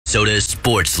Minnesota's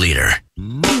sports leader.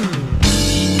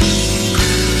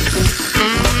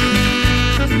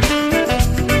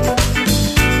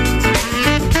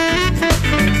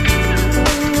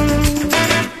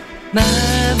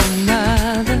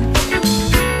 Mother,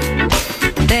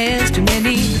 there's too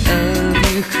many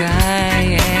of you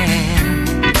crying.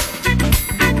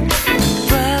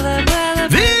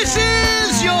 This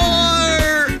is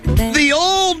the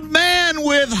old man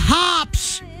with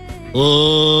hops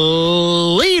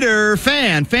leader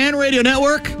fan radio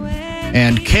network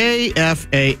and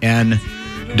KFAN.com.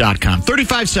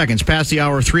 35 seconds past the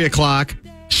hour, 3 o'clock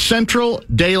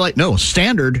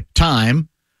Standard Time.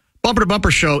 Bumper to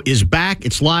Bumper Show is back.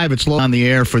 It's live. It's on the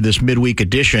air for this midweek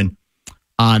edition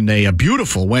on a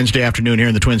beautiful Wednesday afternoon here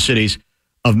in the Twin Cities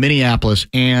of Minneapolis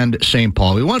and St.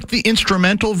 Paul. We want the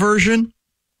instrumental version,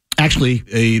 actually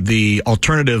the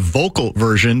alternative vocal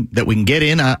version that we can get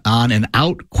in on and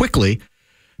out quickly,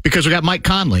 because we got Mike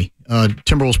Conley,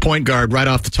 Timberwolves point guard, right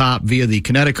off the top via the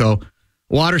Connecticut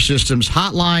Water Systems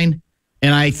hotline.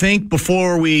 And I think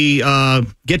before we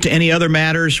get to any other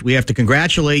matters, we have to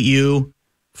congratulate you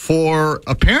for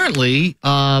apparently,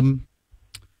 kind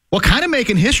of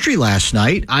making history last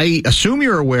night. I assume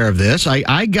you're aware of this.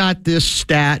 I got this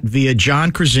stat via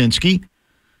John Krasinski,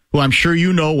 who I'm sure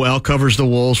you know well, covers the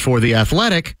Wolves for The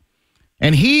Athletic,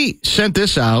 and he sent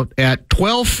this out at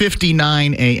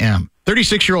 12:59 a.m.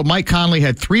 36-year-old Mike Conley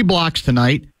had 3 blocks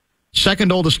tonight,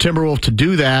 second oldest Timberwolf to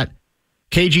do that.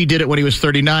 KG did it when he was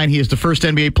 39. He is the first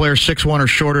NBA player 6'1" or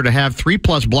shorter to have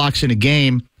 3+ blocks in a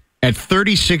game at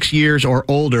 36 years or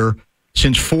older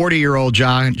since 40-year-old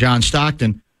John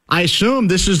Stockton. I assume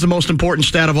this is the most important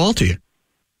stat of all to you.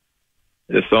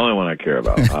 It's the only one I care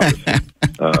about, obviously.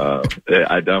 I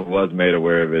was made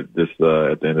aware of it just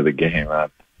at the end of the game. I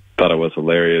thought it was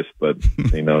hilarious, but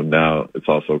now it's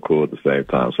also cool at the same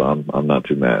time, so I'm not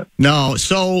too mad. No,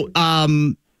 so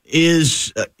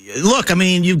look, I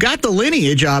mean, you've got the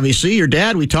lineage, obviously. Your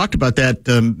dad, we talked about that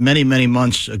many, many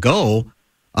months ago.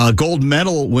 Gold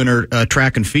medal winner,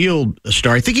 track and field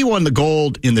star. I think he won the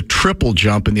gold in the triple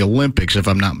jump in the Olympics, if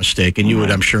I'm not mistaken. You would,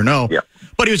 I'm sure, know. Yeah.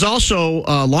 But he was also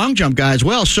a long jump guy as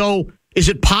well. So is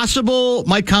it possible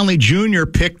Mike Conley Jr.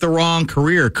 picked the wrong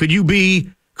career? Could you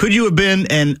have been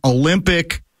an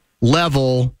Olympic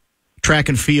level track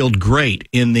and field great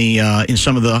in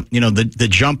some of the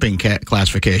jumping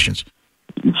classifications?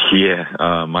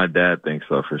 Yeah, my dad thinks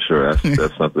so for sure.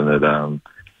 That's something that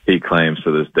he claims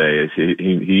to this day. He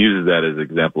uses that as an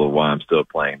example of why I'm still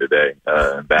playing today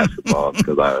in basketball,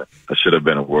 because I should have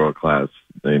been a world-class,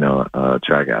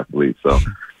 track athlete. So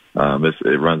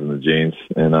it runs in the genes,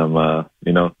 and I'm,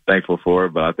 thankful for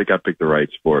it, but I think I picked the right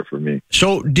sport for me.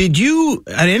 So did you,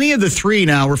 at any of the 3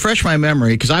 now, refresh my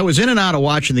memory, because I was in and out of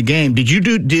watching the game, do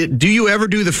you ever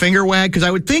do the finger wag? Because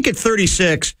I would think at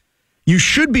 36, you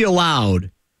should be allowed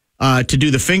to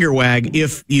do the finger wag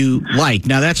if you like.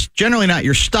 Now, that's generally not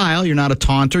your style. You're not a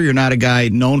taunter. You're not a guy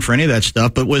known for any of that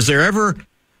stuff. But was that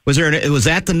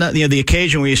the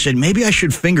occasion where you said, maybe I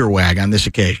should finger wag on this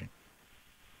occasion?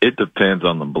 It depends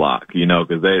on the block,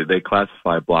 because they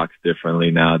classify blocks differently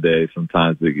nowadays.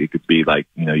 Sometimes it could be like,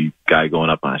 you guy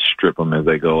going up and I strip them as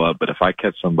they go up. But if I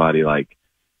catch somebody like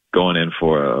going in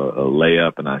for a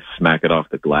layup and I smack it off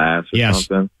the glass or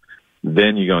something,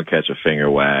 then you're going to catch a finger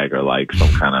wag or like some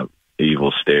kind of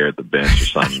evil stare at the bench or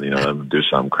something, do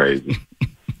something crazy.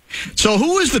 So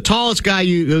who was the tallest guy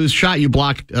whose shot you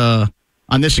blocked on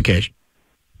this occasion?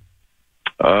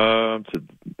 I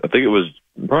think it was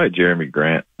probably Jeremy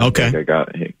Grant. Okay.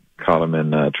 I caught him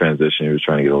in transition. He was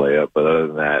trying to get a layup. But other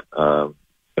than that, I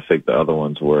think the other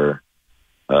ones were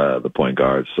the point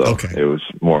guards. So It was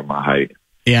more my height.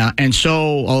 Yeah, and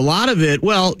so a lot of it,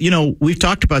 we've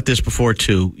talked about this before,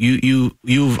 too.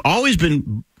 You've always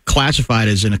been classified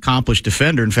as an accomplished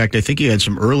defender. In fact, I think you had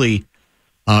some earlier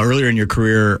in your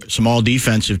career, some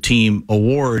all-defensive team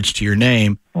awards to your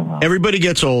name. Everybody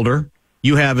gets older.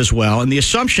 You have as well. And the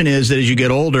assumption is that as you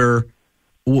get older,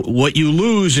 what you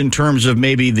lose in terms of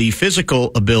maybe the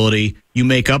physical ability, you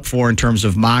make up for in terms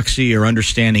of moxie or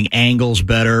understanding angles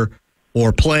better,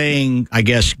 or playing, I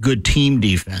guess, good team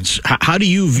defense. How do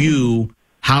you view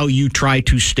how you try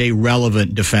to stay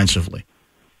relevant defensively?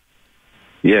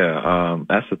 Yeah,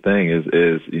 that's the thing is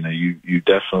you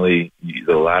definitely,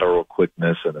 the lateral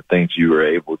quickness and the things you were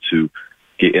able to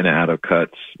get in and out of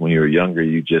cuts when you were younger,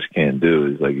 you just can't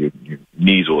do. It's like your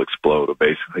knees will explode,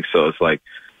 basically. So it's like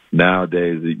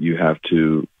nowadays that you have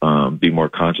to be more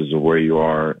conscious of where you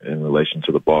are in relation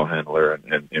to the ball handler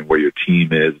and where your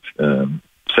team is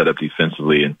set up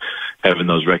defensively, and having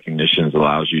those recognitions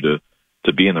allows you to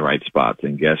be in the right spots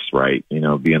and guess right,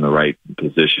 be in the right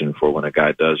position for when a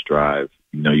guy does drive,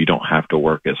 you don't have to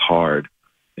work as hard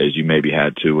as you maybe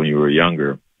had to when you were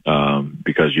younger,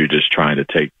 because you're just trying to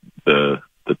take the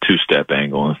two-step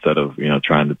angle instead of,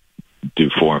 trying to do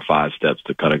 4 and 5 steps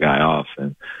to cut a guy off.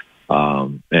 And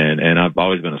I've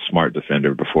always been a smart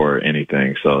defender before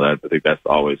anything. So I think that's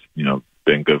always,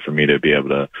 been good for me to be able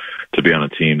to be on a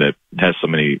team that has so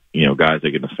many, guys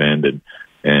that can defend,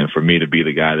 and for me to be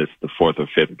the guy that's the 4th or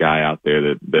 5th guy out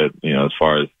there that as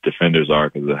far as defenders are,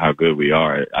 because of how good we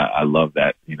are, I love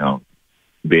that,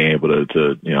 being able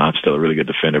to I'm still a really good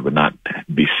defender, but not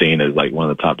be seen as like one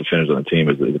of the top defenders on the team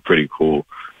is a pretty cool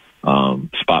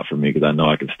spot for me, because I know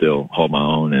I can still hold my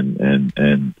own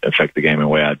and affect the game in the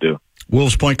way I do.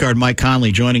 Wolves point guard Mike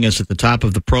Conley joining us at the top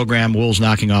of the program. Wolves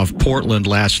knocking off Portland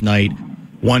last night,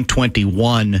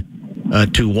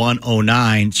 121 to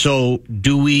 109. So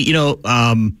do we,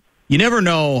 you never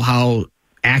know how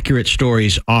accurate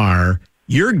stories are.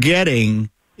 You're getting,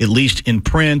 at least in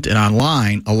print and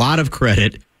online, a lot of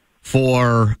credit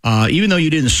for, even though you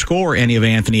didn't score any of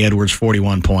Anthony Edwards'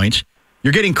 41 points,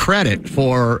 you're getting credit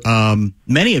for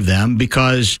many of them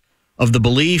because of the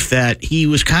belief that he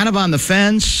was kind of on the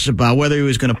fence about whether he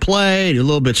was going to play, a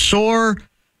little bit sore,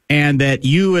 and that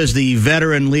you, as the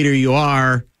veteran leader you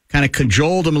are, kind of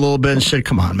cajoled him a little bit and said,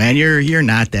 come on, man, you're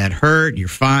not that hurt. You're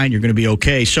fine. You're going to be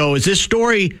okay. So is this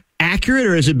story accurate,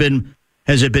 or has it been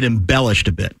embellished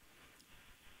a bit?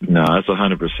 No, that's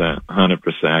 100%.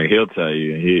 100%. He'll tell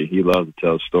you. He loves to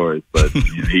tell stories, but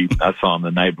I saw him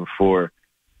the night before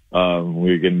we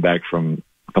were getting back from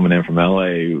coming in from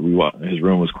LA. His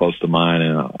room was close to mine,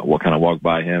 and I kind of walked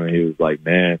by him, and he was like,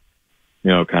 man,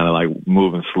 kind of like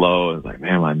moving slow. It's like,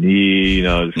 man, my knee,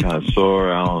 just kind of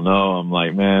sore. I don't know. I'm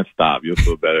like, man, stop. You'll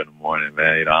feel better in the morning,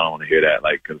 man. I don't want to hear that,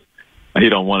 like, because he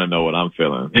don't want to know what I'm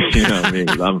feeling. You know what I mean?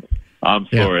 'Cause I'm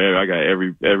sore. Yeah. I got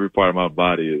every part of my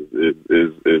body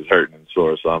is hurting and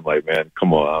sore. So I'm like, man,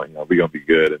 come on, we're gonna be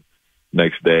good. And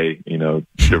next day,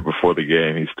 before the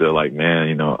game, he's still like,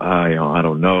 man, I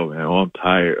don't know, man. Oh, I'm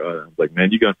tired. I'm like,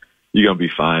 man, you're gonna be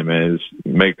fine, man. Just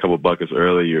make a couple buckets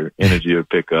early. Your energy will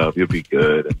pick up. You'll be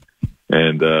good.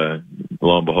 And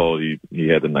lo and behold, he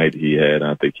had the night he had. And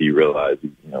I think he realized,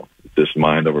 just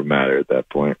mind over matter at that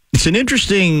point. It's an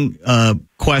interesting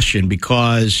question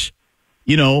because,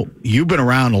 you've been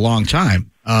around a long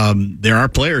time. There are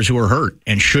players who are hurt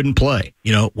and shouldn't play,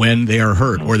 when they are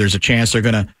hurt, or there's a chance they're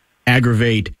going to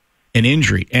aggravate an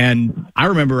injury. And I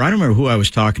don't remember who I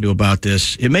was talking to about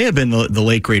this. It may have been the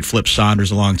late, great Flip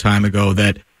Saunders a long time ago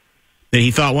that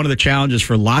he thought one of the challenges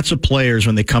for lots of players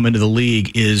when they come into the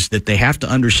league is that they have to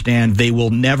understand they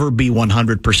will never be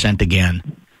 100% again.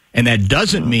 And that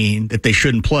doesn't mean that they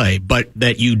shouldn't play, but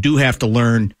that you do have to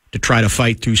learn to try to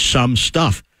fight through some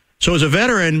stuff. So as a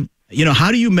veteran,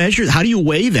 how do you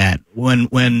weigh that when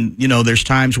there's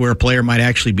times where a player might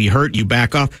actually be hurt, you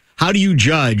back off? How do you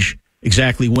judge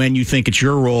exactly when you think it's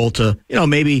your role to,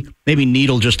 maybe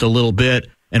needle just a little bit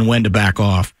and when to back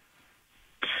off?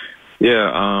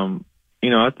 Yeah.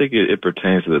 I think it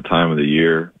pertains to the time of the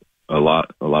year a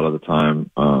lot of the time.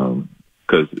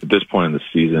 'Cause at this point in the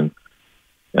season,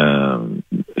 I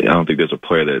don't think there's a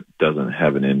player that doesn't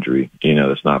have an injury,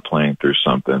 that's not playing through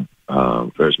something.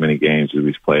 For as many games as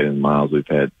we've played and miles we've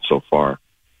had so far.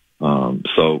 And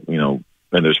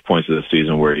there's points of the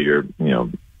season where you're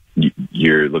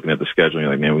looking at the schedule and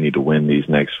you're like, man, we need to win these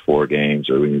next 4 games,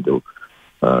 or we need to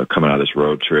come out of this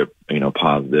road trip,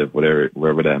 positive,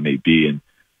 wherever that may be.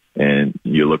 And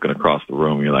you're looking across the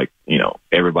room, you're like,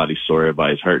 everybody's sore,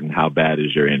 everybody's hurting. How bad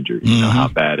is your injury? How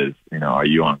bad is, are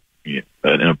you on in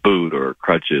a boot or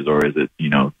crutches, or is it,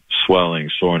 swelling,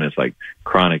 soreness, like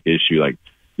chronic issue? Like,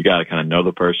 you got to kind of know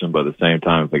the person, but at the same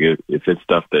time, it's like if it's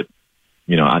stuff that,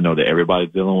 I know that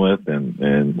everybody's dealing with,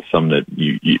 and some that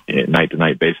you night to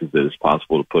night basis that it's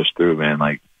possible to push through, man.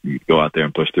 Like, you go out there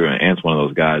and push through. And Ant's one of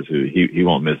those guys who he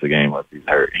won't miss a game unless he's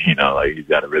hurt. Like, he's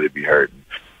got to really be hurt. And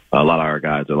a lot of our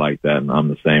guys are like that, and I'm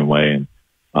the same way. And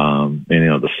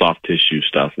the soft tissue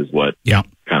stuff is what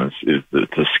kind of is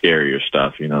the scarier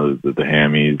stuff. The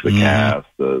hammies, the calves,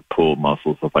 the pulled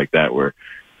muscles, stuff like that, where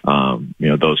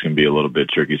those can be a little bit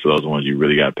tricky. So those are the ones you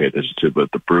really got to pay attention to.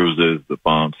 But the bruises, the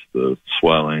bumps, the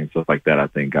swelling, stuff like that, I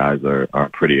think guys are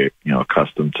pretty,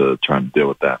 accustomed to trying to deal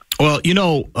with that. Well,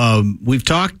 we've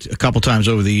talked a couple times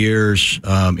over the years.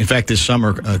 In fact, this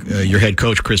summer, your head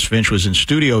coach, Chris Finch, was in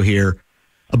studio here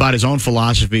about his own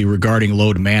philosophy regarding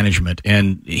load management.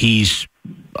 And he's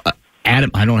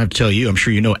I don't have to tell you, I'm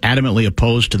sure adamantly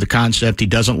opposed to the concept. He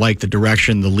doesn't like the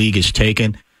direction the league has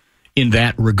taken in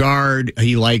that regard.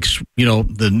 He likes,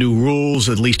 the new rules,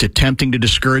 at least attempting to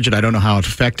discourage it. I don't know how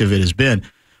effective it has been.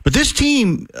 But this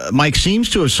team, Mike, seems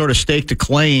to have sort of staked a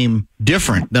claim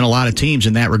different than a lot of teams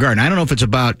in that regard. And I don't know if it's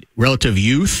about relative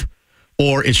youth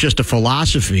or it's just a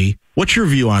philosophy. What's your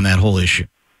view on that whole issue?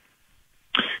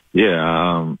 Yeah,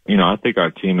 I think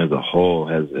our team as a whole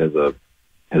has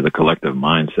a collective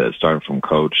mindset, starting from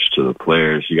coach to the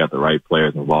players. You got the right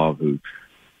players involved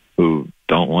who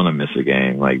don't want to miss a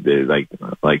game.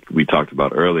 Like we talked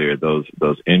about earlier, those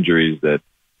injuries that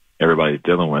everybody's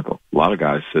dealing with, a lot of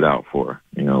guys sit out for.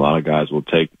 A lot of guys will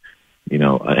take,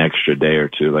 an extra day or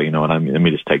two. Like, let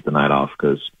me just take the night off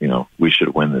because, we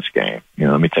should win this game.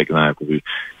 Let me take the night off because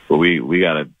we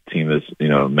got a team that's,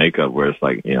 makeup where it's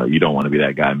like, you don't want to be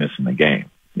that guy missing the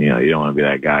game. You don't want to be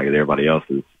that guy that everybody else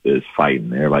is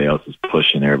fighting, everybody else is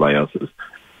pushing, everybody else is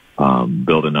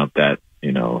building up that,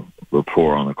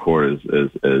 rapport on the court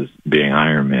as being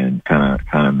Iron Man kind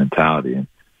of mentality. And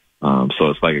so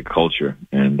it's like a culture,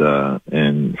 and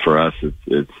for us,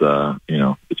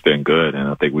 it's been good, and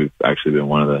I think we've actually been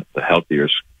one of the healthier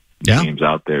teams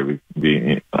out there.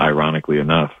 Ironically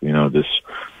enough,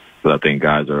 but I think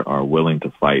guys are willing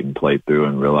to fight and play through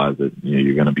and realize that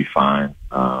you're going to be fine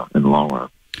in the long run.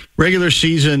 Regular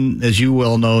season, as you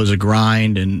well know, is a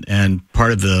grind, and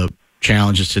part of the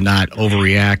challenge is to not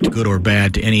overreact, good or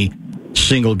bad, to any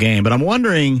single game. But I'm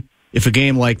wondering if a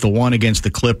game like the one against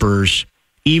the Clippers,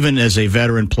 even as a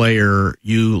veteran player,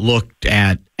 you looked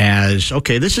at as,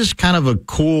 okay, this is kind of a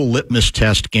cool litmus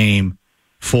test game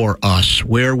for us,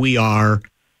 where we are.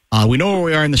 We know where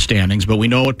we are in the standings, but we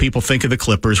know what people think of the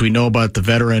Clippers. We know about the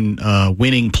veteran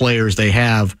winning players they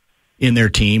have in their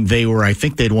team. I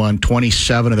think they'd won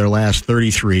 27 of their last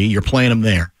 33. You're playing them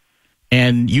there.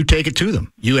 And you take it to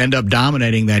them. You end up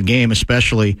dominating that game,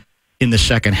 especially in the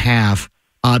second half.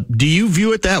 Do you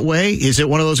view it that way? Is it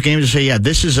one of those games to say, yeah,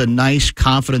 this is a nice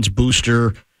confidence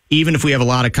booster, even if we have a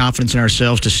lot of confidence in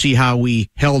ourselves, to see how we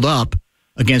held up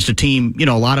against a team,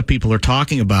 a lot of people are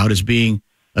talking about as being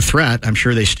a threat. I'm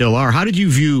sure they still are. How did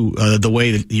you view the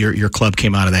way that your club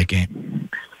came out of that game?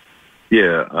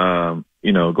 Yeah,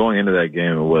 going into that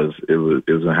game, it was going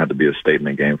to have to be a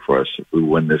statement game for us. If we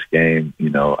win this game,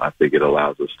 I think it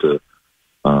allows us to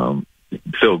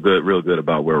feel real good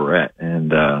about where we're at.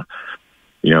 And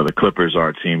the Clippers are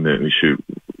a team that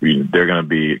they're going to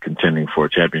be contending for a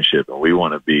championship, and we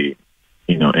want to be,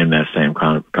 in that same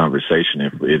kind of conversation.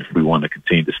 If we want to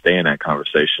continue to stay in that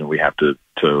conversation, we have to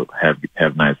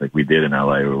have nights like we did in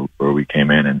LA, where we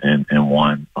came in and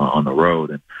won on the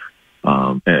road,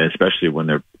 and especially when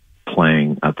they're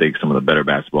playing, I think, some of the better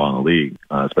basketball in the league,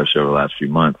 especially over the last few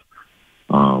months.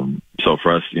 So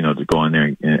for us, to go in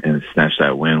there and snatch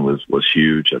that win was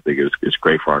huge. I think it's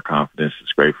great for our confidence.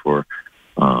 It's great for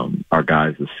our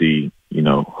guys to see,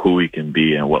 who we can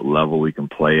be and what level we can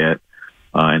play at.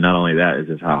 And not only that, is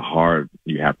just how hard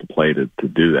you have to play to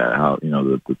do that. How,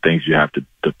 the things you have to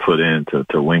put in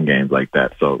to win games like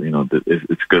that. So,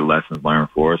 it's good lessons learned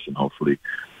for us, and hopefully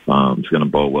it's going to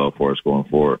bode well for us going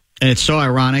forward. And it's so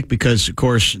ironic because, of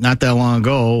course, not that long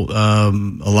ago,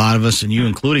 a lot of us, and you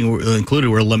included,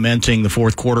 were lamenting the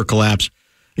fourth quarter collapse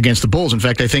against the Bulls. In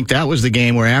fact, I think that was the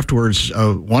game where afterwards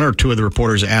one or two of the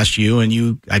reporters asked you, and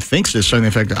you, I think, said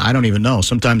something to the effect, I don't even know.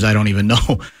 Sometimes I don't even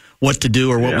know what to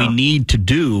do or what we need to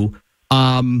do.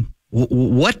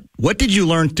 What did you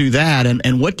learn through that,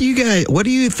 and what do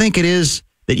you think it is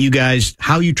that you guys,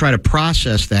 how you try to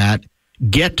process that,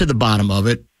 get to the bottom of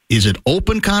it? Is it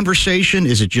open conversation?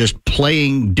 Is it just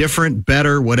playing different,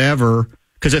 better, whatever?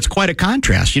 Because it's quite a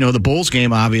contrast. The Bulls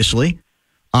game, obviously,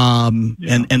 and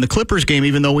the Clippers game,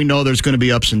 even though we know there's going to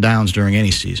be ups and downs during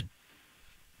any season.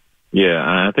 Yeah,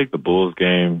 I think the Bulls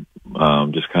game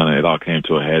just kind of, it all came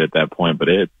to a head at that point, but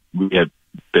we had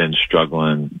been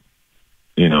struggling,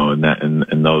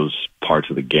 in those parts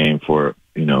of the game for,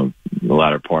 the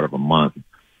latter part of a month.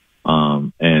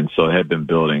 And so it had been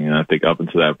building. And I think up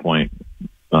until that point,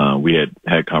 we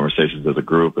had conversations as a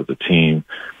group, as a team,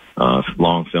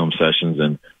 long film sessions.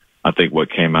 And I think what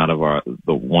came out of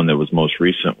the one that was most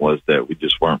recent was that we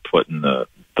just weren't putting the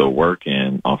work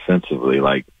in offensively.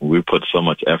 Like, we put so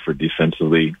much effort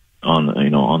defensively on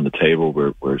the table.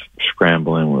 We're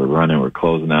scrambling, we're running, we're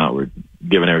closing out, we're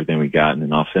giving everything we got. And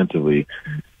then offensively,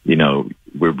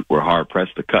 we're hard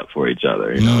pressed to cut for each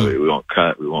other. We won't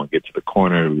cut, we won't get to the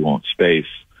corner, we won't space.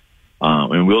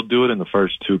 And we'll do it in the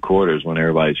first two quarters when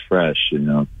everybody's fresh.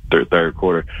 Third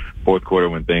quarter, fourth quarter,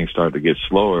 when things start to get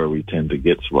slower, we tend to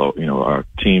get slow. Our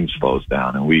team slows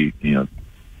down, and we,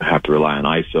 have to rely on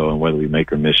ISO and whether we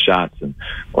make or miss shots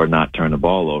or not turn the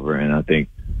ball over. And I think,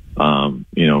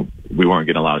 we weren't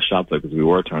getting a lot of shots because we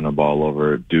were turning the ball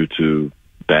over due to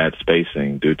bad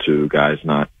spacing, due to guys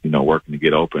not, working to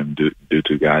get open, due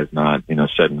to guys not,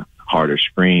 setting harder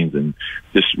screens, and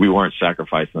just we weren't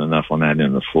sacrificing enough on that end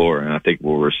of the floor. And I think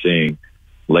what we're seeing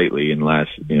lately in the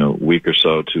last week or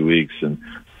so, 2 weeks, and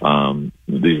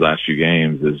these last few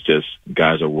games is just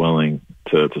guys are willing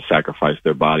to sacrifice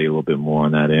their body a little bit more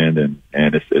on that end,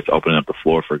 and it's opening up the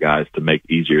floor for guys to make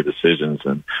easier decisions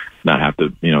and not have to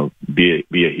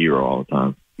be a hero all the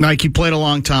time. Mike, you played a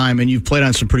long time, and you've played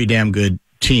on some pretty damn good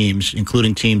teams,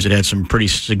 including teams that had some pretty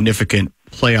significant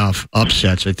playoff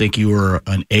upsets. I think you were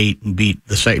an 8 and beat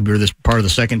you were this part of the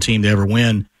second team to ever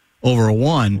win over a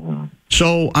 1. Mm-hmm.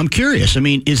 So I'm curious. I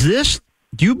mean,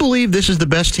 do you believe this is the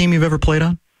best team you've ever played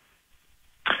on?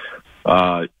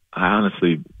 I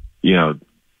honestly,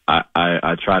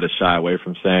 I try to shy away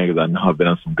from saying, because I know I've been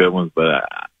on some good ones, but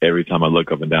every time I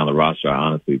look up and down the roster, I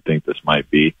honestly think this might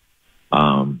be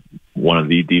one of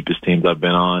the deepest teams I've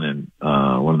been on, and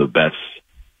one of the best,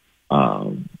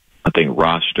 I think,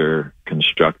 roster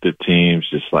constructed teams,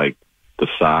 just like the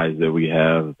size that we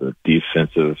have, the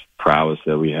defensive prowess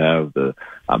that we have, the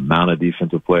amount of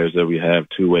defensive players that we have,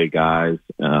 two-way guys,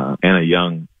 and a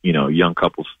young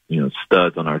couple,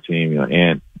 studs on our team,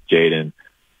 Ant, Jaden,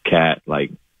 Cat,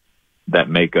 like that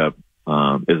makeup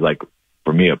is like,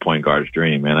 for me, a point guard's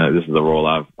dream, man. This is a role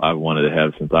I've wanted to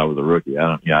have since I was a rookie.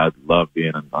 I love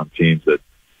being on teams that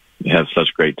have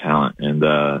such great talent and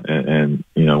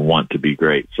want to be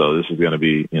great. So this is going to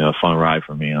be a fun ride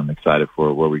for me. I'm excited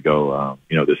for where we go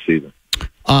this season.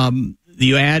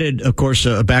 You added, of course,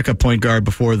 a backup point guard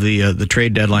before the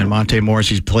trade deadline, Monte Morris.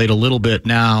 He's played a little bit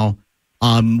now.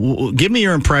 Give me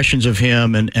your impressions of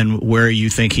him and where you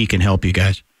think he can help you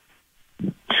guys.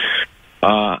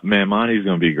 Man, Monty's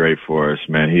going to be great for us,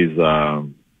 man. He's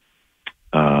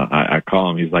I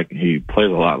call him, he plays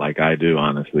a lot like I do,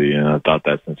 honestly. And I thought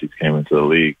that since he came into the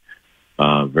league.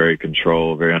 Very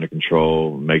under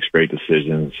control, makes great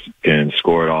decisions, can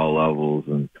score at all levels,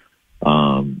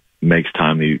 and makes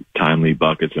timely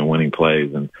buckets and winning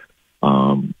plays. And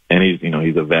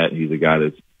he's a vet. He's a guy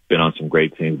that's been on some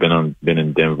great teams, been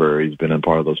in Denver. He's been in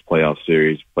part of those playoff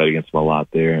series, played against them a lot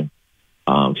there. And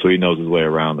so he knows his way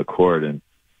around the court, and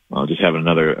just having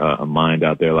a mind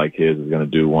out there like his is going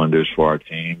to do wonders for our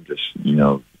team. Just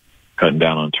cutting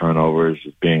down on turnovers,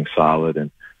 just being solid,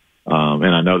 and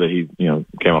I know that he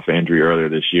came off an injury earlier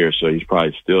this year, so he's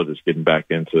probably still just getting back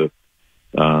into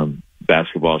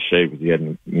basketball shape because he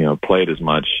hadn't played as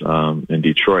much in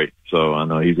Detroit. So I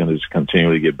know he's going to just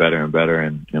continually get better and better,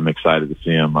 and I'm excited to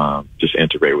see him just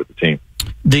integrate with the team.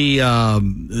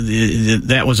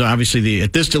 That was obviously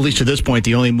at least to this point,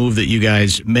 the only move that you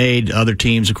guys made. Other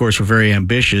teams, of course, were very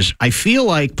ambitious. I feel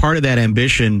like part of that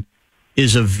ambition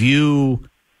is a view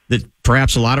that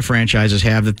perhaps a lot of franchises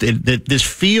have that this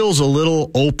feels a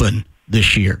little open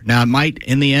this year. Now, it might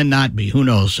in the end not be. Who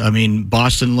knows? I mean,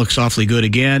 Boston looks awfully good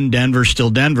again. Denver's still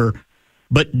Denver.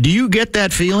 But do you get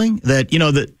that feeling that,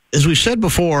 that as we've said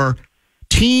before,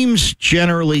 teams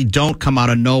generally don't come out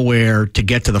of nowhere to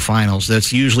get to the finals?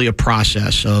 That's usually a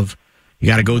process of you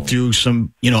got to go through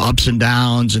some, ups and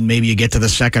downs, and maybe you get to the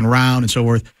second round and so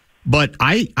forth. But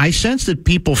I sense that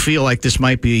people feel like this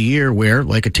might be a year where,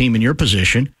 like a team in your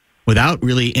position, without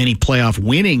really any playoff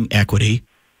winning equity,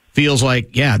 feels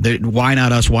like, why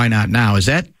not us? Why not now? Is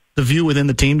that the view within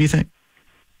the team, do you think?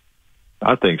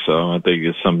 I think so. I think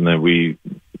it's something that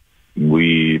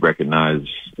we recognize,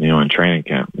 in training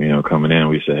camp, coming in,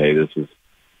 we say, hey,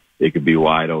 it could be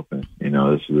wide open.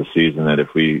 This is a season that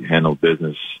if we handle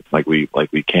business like we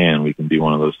can be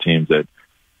one of those teams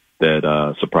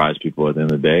that surprise people at the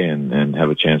end of the day and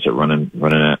have a chance at running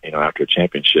after a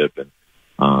championship. And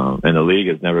the league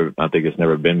has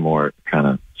never been more kind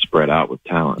of spread out with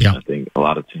talent. Yeah. I think a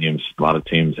lot of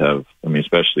teams have,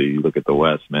 especially you look at the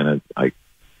West, man, I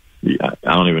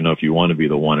don't even know if you want to be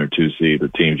the 1 or 2 seed. The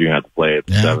teams you have to play at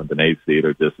the 7th and 8th seed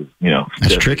are just as,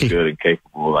 that's tricky. Good and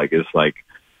capable. It's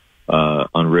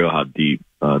unreal how deep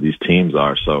these teams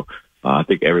are. So I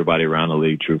think everybody around the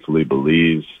league truthfully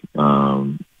believes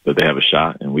that they have a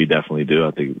shot, and we definitely do.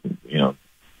 I think,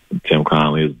 Tim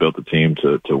Conley has built a team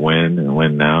to win and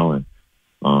win now. And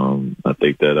I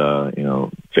think that,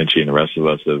 Finchy and the rest of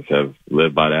us have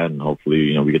lived by that, and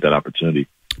hopefully, we get that opportunity.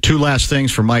 2 last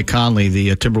things for Mike Conley,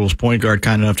 the Timberwolves point guard,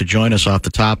 kind enough to join us off the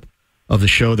top of the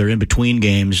show. They're in between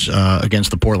games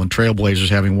against the Portland Trailblazers,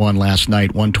 having won last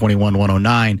night, 121-109.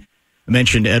 I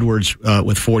mentioned Edwards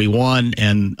with 41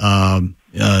 and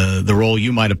the role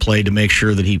you might have played to make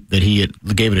sure that he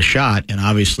gave it a shot, and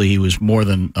obviously he was more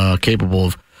than capable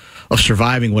of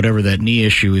surviving whatever that knee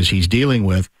issue is he's dealing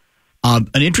with. An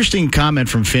interesting comment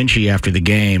from Finchy after the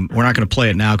game. We're not going to play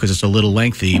it now because it's a little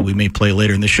lengthy. We may play it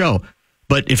later in the show.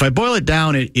 But if I boil it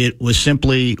down, it was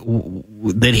simply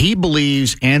that he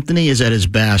believes Anthony is at his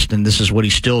best, and this is what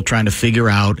he's still trying to figure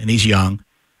out, and he's young.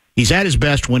 He's at his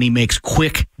best when he makes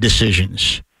quick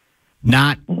decisions,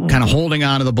 not kind of holding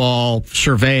on to the ball,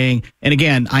 surveying. And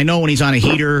again, I know when he's on a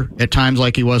heater at times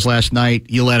like he was last night,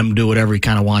 you let him do whatever he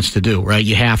kind of wants to do, right?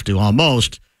 You have to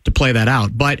almost to play that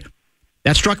out. But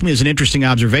that struck me as an interesting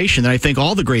observation that I think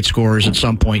all the great scorers at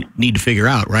some point need to figure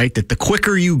out, right? That the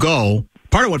quicker you go,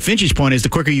 part of what Finchie's point is the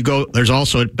quicker you go, there's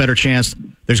also a better chance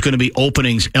there's going to be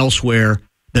openings elsewhere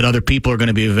that other people are going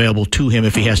to be available to him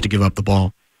if he has to give up the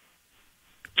ball.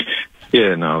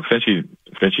 Yeah, no,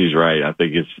 Finchie's right. I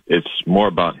think it's more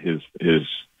about his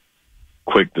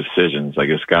quick decisions. Like,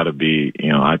 it's got to be,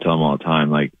 I tell him all the time,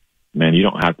 like, man, you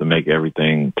don't have to make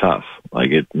everything tough.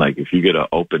 Like if you get an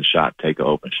open shot, take an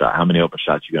open shot. How many open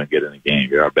shots you going to get in a game?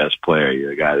 You're our best player.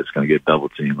 You're a guy that's going to get double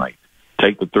teamed. Like,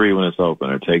 take the three when it's open,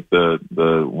 or take the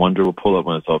one dribble pull up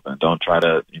when it's open. Don't try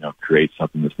to create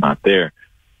something that's not there.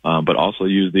 But also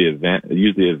use the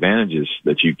advantages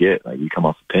that you get. Like, you come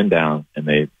off a pin down and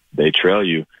they trail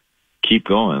you. Keep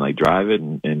going, like, drive it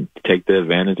and take the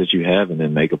advantage that you have, and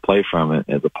then make a play from it,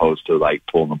 as opposed to like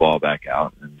pulling the ball back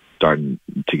out and starting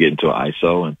to get into an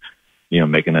ISO and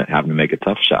having to make a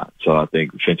tough shot. So I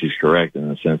think Finchie's correct in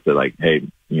the sense that, like, hey,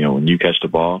 when you catch the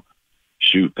ball,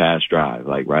 shoot, pass, drive,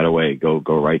 like, right away, go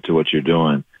right to what you're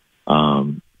doing,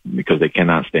 because they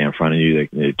cannot stay in front of you.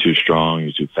 They're too strong,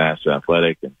 you're too fast, too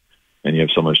athletic, and you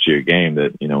have so much to your game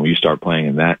that when you start playing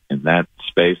in that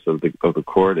space of the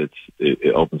court, it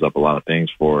opens up a lot of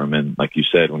things for him. And like you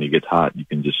said, when he gets hot,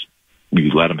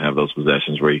 you let him have those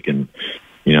possessions where he can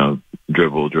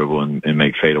dribble and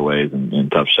make fadeaways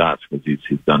and tough shots, because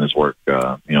he's done his work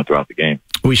throughout the game.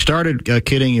 We started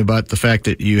kidding you about the fact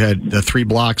that you had 3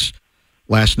 blocks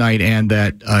last night, and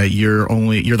that you're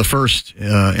the first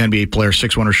NBA player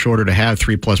 6'1" or shorter to have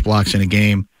 3+ blocks in a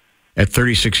game at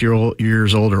 36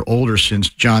 years old or older, since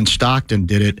John Stockton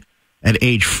did it at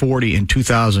age 40 in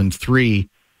 2003.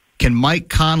 Can Mike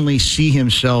Conley see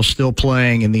himself still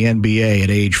playing in the NBA at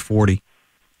age 40?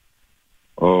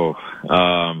 Oh,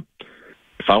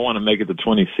 if I want to make it to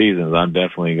 20 seasons, I'm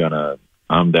definitely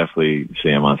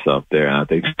seeing myself there, and I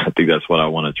think that's what I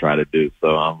want to try to do.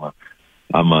 So I'm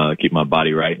gonna keep my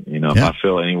body right. If I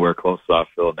feel anywhere close to how I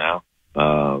feel now,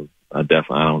 I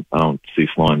don't see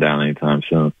slowing down anytime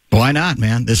soon. Why not,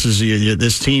 man? This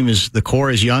team the core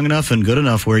is young enough and good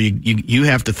enough where you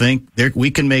have to think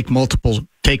we can take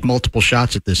multiple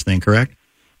shots at this thing, correct?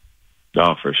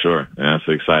 Oh, for sure. And that's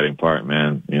the exciting part,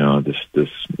 man. Just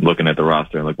looking at the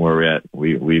roster and looking where we're at,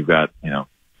 we've got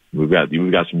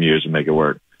some years to make it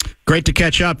work. Great to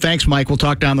catch up. Thanks, Mike. We'll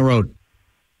talk down the road.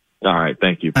 All right,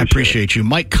 thank you. I appreciate you.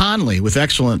 Mike Conley, with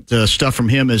excellent stuff from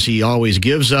him, as he always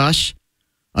gives us.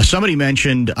 Somebody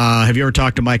mentioned, have you ever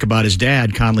talked to Mike about his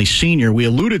dad, Conley Sr.? We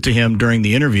alluded to him during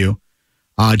the interview.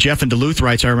 Jeff in Duluth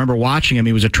writes, I remember watching him.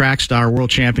 He was a track star, world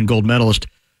champion, gold medalist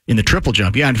in the triple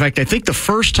jump. Yeah, in fact, I think the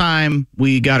first time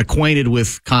we got acquainted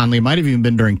with Conley might have even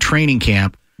been during training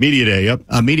camp. Media Day, yep.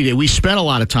 Media Day. We spent a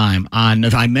lot of time on,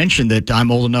 I mentioned that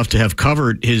I'm old enough to have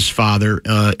covered his father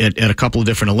at a couple of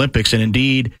different Olympics, and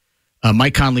indeed,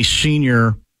 Mike Conley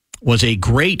Sr. was a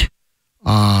great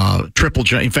triple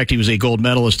jump. In fact, he was a gold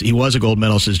medalist. He was a gold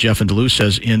medalist, as Jeff in Duluth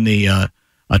says, in the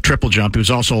triple jump. He was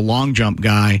also a long jump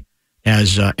guy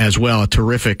as well. A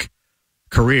terrific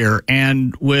career,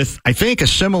 and with, I think, a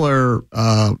similar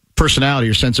personality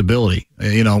or sensibility.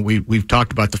 We've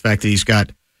talked about the fact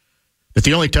that that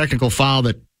the only technical foul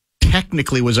that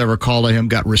technically was ever called on him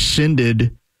got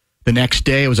rescinded the next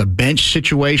day. It was a bench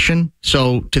situation.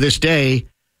 So to this day,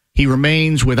 he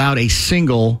remains without a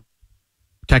single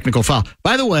technical foul.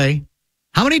 By the way,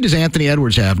 how many does Anthony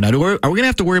Edwards have now? Are we going to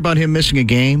have to worry about him missing a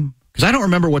game? Because I don't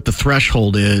remember what the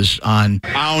threshold is on.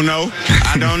 I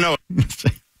don't know.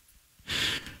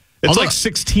 It's like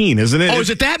 16, isn't it? Oh,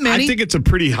 is it that many? I think it's a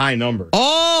pretty high number.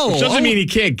 Oh. Which doesn't mean he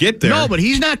can't get there. No, but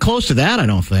he's not close to that, I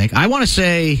don't think. I want to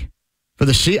say for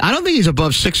the season, I don't think he's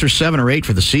above 6 or 7 or 8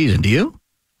 for the season. Do you?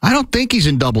 I don't think he's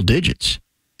in double digits.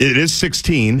 It is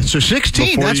 16. So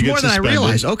 16, that's more than I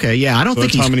realized. Okay, yeah, I don't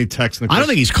think he's. How many technical? I don't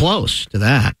think he's close to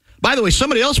that. By the way,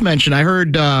 somebody else mentioned, I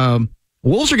heard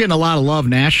Wolves are getting a lot of love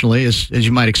nationally, as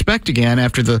you might expect again,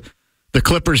 after the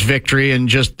Clippers' victory and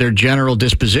just their general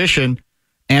disposition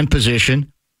and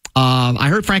position. I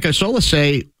heard Frank Isola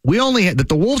say that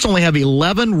the Wolves only have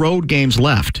 11 road games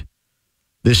left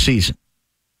this season.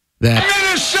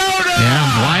 Minnesota!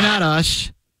 Yeah, why not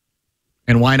us?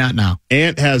 And why not now?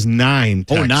 Ant has 9.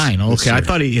 Oh, 9. Okay, I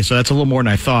thought so that's a little more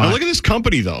than I thought. Now look at this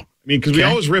company, though. I mean, because we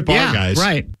always rip our guys.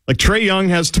 Right. Like Trae Young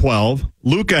has 12.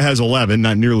 Luka has 11,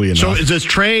 not nearly enough. So does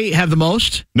Trae have the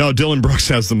most? No, Dylan Brooks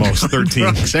has the most, 13.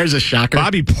 Brooks, there's a shocker.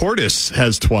 Bobby Portis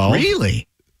has 12. Really?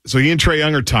 So he and Trae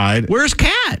Young are tied. Where's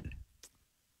Cat?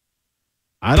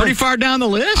 Pretty far down the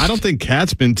list? I don't think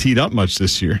Cat's been teed up much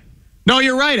this year. No,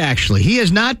 you're right, actually. He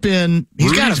has not been.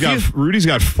 Rudy's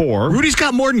got 4. Rudy's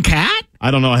got more than Cat? I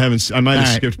don't know. I might have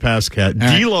skipped past Cat.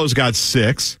 D'Lo's got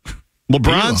 6.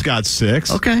 LeBron's got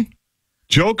 6. Okay.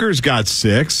 Joker's got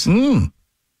 6.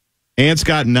 Ant's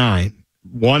got 9.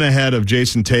 1 ahead of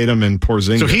Jason Tatum and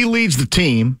Porzingis. So he leads the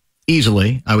team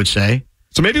easily, I would say.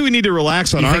 So maybe we need to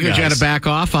relax on our guys. You think we got to back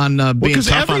off on being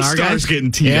tough on our guys?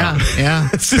 Getting teed up. Yeah.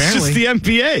 It's just the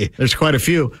NBA. There's quite a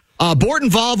few. Borton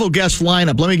Volvo guest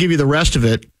lineup. Let me give you the rest of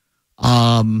it.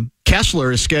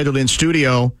 Kessler is scheduled in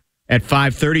studio at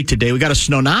 5:30 today. We got a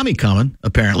Snownomi coming,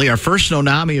 apparently. Our first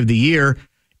Snownomi of the year.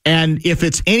 And if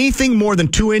it's anything more than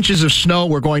 2 inches of snow,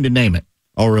 we're going to name it.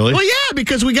 Oh, really? Well, yeah,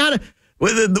 because we got to.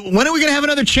 When are we going to have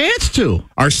another chance to?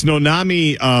 Our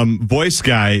Snownomi voice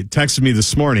guy texted me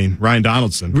this morning, Ryan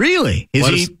Donaldson. Really? He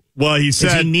said. Is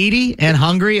he needy and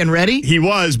hungry and ready? He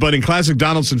was, but in classic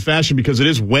Donaldson fashion, because it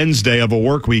is Wednesday of a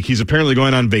work week, he's apparently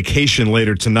going on vacation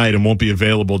later tonight and won't be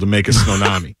available to make a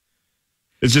Snownomi.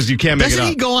 It's just you can't make it up.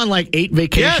 Doesn't he go on like 8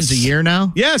 vacations a year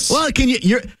now? Yes. Well,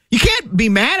 you can't be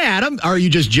mad at him, or are you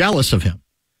just jealous of him?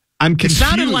 I'm confused. It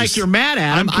sounded like you're mad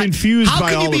at him. I'm confused by all of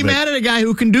it. How can you be mad at a guy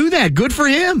who can do that? Good for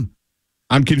him.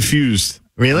 I'm confused.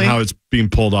 Really? On how it's being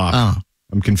pulled off. Oh.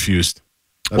 I'm confused.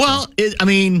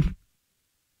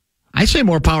 I say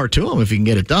more power to him if he can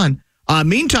get it done.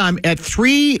 Meantime, at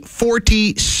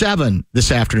 3:47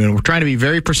 this afternoon, we're trying to be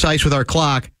very precise with our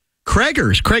clock, Craig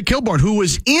Kilborn, who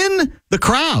was in the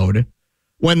crowd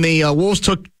when the Wolves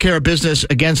took care of business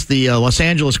against the Los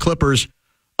Angeles Clippers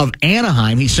of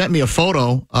Anaheim. He sent me a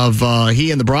photo of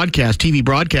he and the TV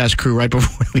broadcast crew right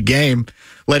before the game,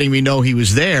 letting me know he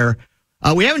was there.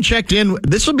 We haven't checked in.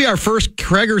 This will be our first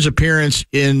Craigers appearance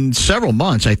in several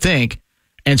months, I think.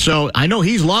 And so I know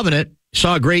he's loving it.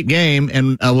 Saw a great game,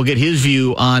 and we'll get his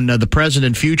view on the present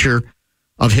and future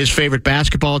of his favorite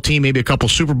basketball team, maybe a couple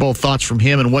Super Bowl thoughts from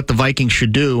him and what the Vikings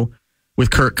should do with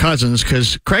Kirk Cousins,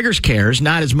 because Craigers cares,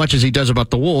 not as much as he does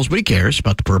about the Wolves, but he cares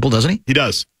about the purple, doesn't he? He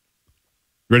does.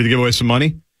 Ready to give away some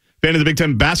money? Fan of the Big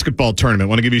Ten basketball tournament.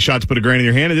 Want to give you a shot to put a grand in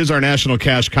your hand? It is our national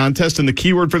cash contest, and the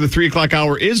keyword for the 3 o'clock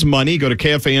hour is money. Go to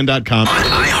KFAN.com. On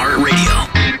iHeartRadio.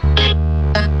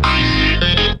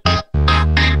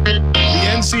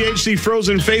 NCHC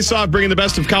Frozen Face-Off, bringing the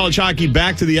best of college hockey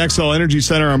back to the XL Energy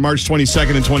Center on March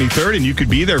 22nd and 23rd, and you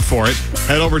could be there for it.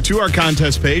 Head over to our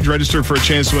contest page, register for a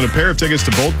chance to win a pair of tickets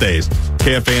to both days.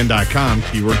 KFAN.com,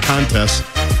 keyword contest.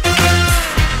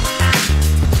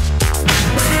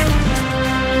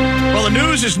 Well, the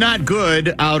news is not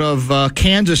good out of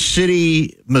Kansas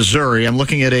City, Missouri. I'm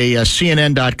looking at a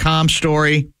CNN.com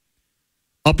story.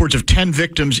 Upwards of 10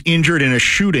 victims injured in a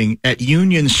shooting at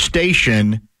Union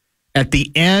Station at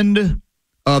the end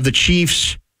of the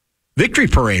Chiefs' victory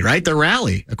parade, right? The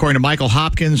rally, according to Michael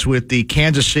Hopkins with the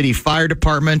Kansas City Fire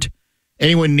Department.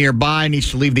 Anyone nearby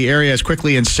needs to leave the area as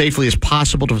quickly and safely as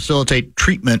possible to facilitate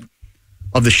treatment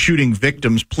of the shooting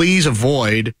victims. Please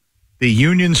avoid the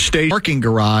Union Station parking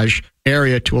garage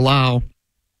area to allow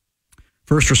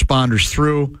first responders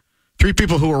through. 3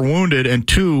 people who were wounded and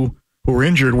 2 who were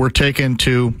injured were taken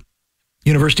to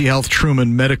University Health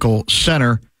Truman Medical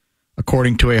Center,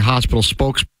 according to a hospital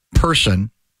spokesperson.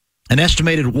 An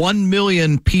estimated 1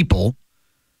 million people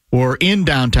were in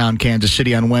downtown Kansas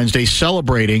City on Wednesday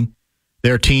celebrating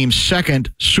their team's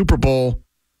second Super Bowl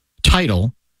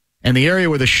title. And the area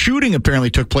where the shooting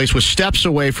apparently took place was steps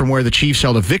away from where the Chiefs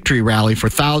held a victory rally for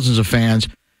thousands of fans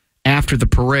after the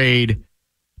parade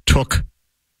took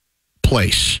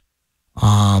place.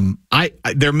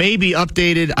 There may be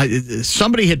updated.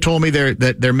 Somebody had told me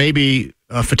that there may be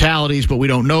fatalities, but we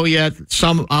don't know yet.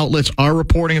 Some outlets are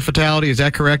reporting a fatality. Is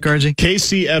that correct, Garzi?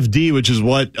 KCFD, which is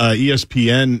what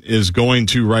ESPN is going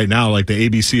to right now, like the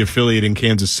ABC affiliate in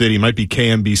Kansas City, might be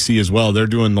KMBC as well. They're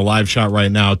doing the live shot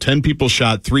right now. 10 people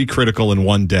shot, 3 critical, and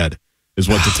 1 dead is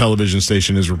what the television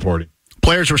station is reporting.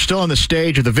 Players were still on the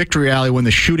stage of the victory rally when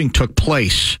the shooting took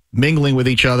place, mingling with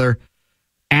each other.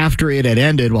 After it had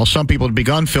ended, while some people had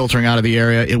begun filtering out of the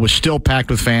area, it was still packed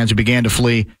with fans who began to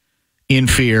flee in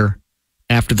fear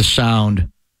after the sound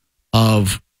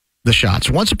of the shots.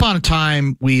 Once upon a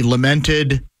time, we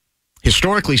lamented,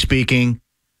 historically speaking,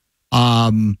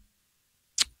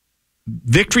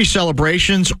 victory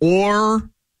celebrations or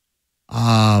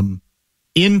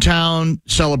in-town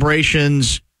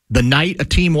celebrations the night a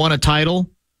team won a title,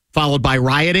 followed by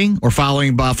rioting or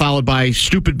followed by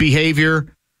stupid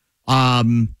behavior I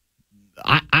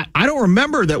don't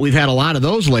remember that we've had a lot of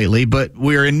those lately, but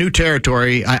we're in new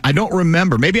territory. I don't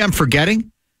remember. Maybe I'm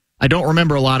forgetting. I don't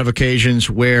remember a lot of occasions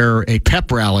where a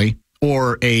pep rally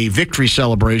or a victory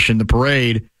celebration, the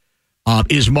parade,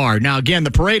 is marred. Now, again,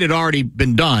 the parade had already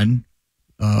been done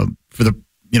for the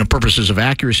purposes of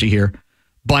accuracy here.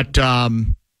 But,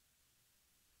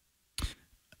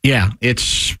 yeah,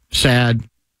 it's sad.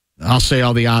 I'll say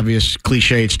all the obvious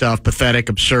cliched stuff, pathetic,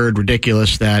 absurd,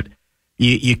 ridiculous, that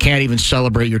you can't even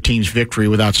celebrate your team's victory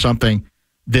without something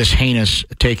this heinous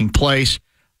taking place.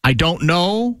 I don't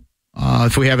know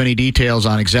if we have any details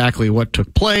on exactly what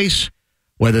took place,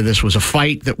 whether this was a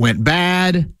fight that went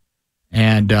bad,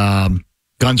 and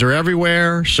guns are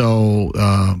everywhere. So,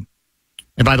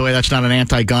 and by the way, that's not an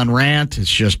anti-gun rant.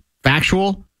 It's just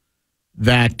factual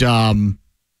that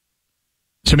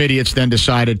some idiots then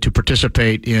decided to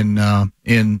participate in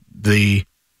the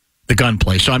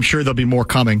gunplay. So I'm sure there'll be more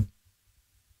coming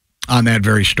on that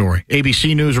very story.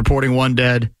 ABC News reporting 1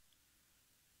 dead.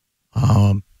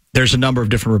 There's a number of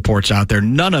different reports out there.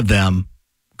 None of them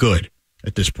good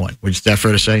at this point. Is that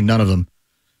fair to say? None of them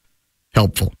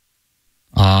helpful.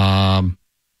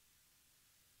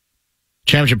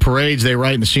 Championship parades, they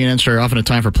write in the CNN story, are often a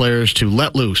time for players to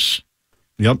let loose.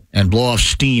 Yep. And blow off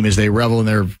steam as they revel in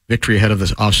their victory ahead of the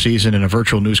offseason. In a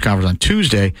virtual news conference on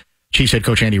Tuesday, Chiefs head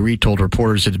coach Andy Reid told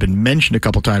reporters it had been mentioned a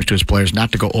couple times to his players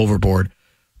not to go overboard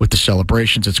with the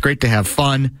celebrations. It's great to have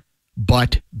fun,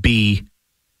 but be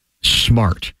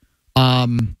smart.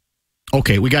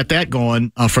 Okay, we got that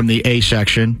going from the A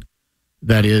section.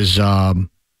 That is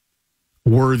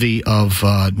worthy of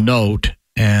note.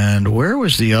 And where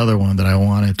was the other one that I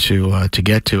wanted to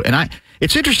get to? And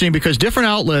it's interesting because different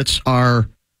outlets are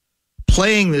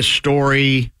playing this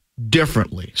story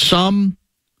differently. Some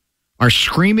are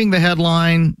screaming the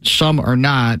headline, some are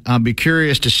not. I'll be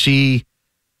curious to see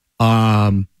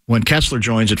when Kessler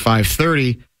joins at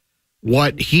 5:30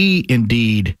 what he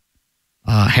indeed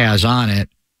has on it.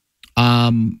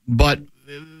 But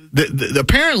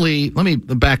apparently, let me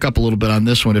back up a little bit on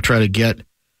this one to try to get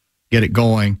it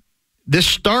going. This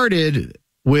started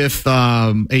with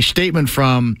a statement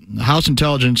from House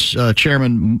Intelligence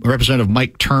Chairman, Representative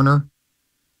Mike Turner.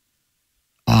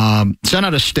 Sent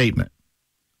out a statement.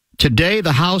 Today,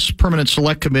 the House Permanent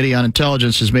Select Committee on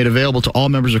Intelligence has made available to all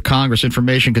members of Congress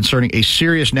information concerning a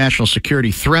serious national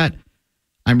security threat.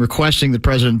 I'm requesting that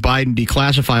President Biden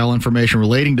declassify all information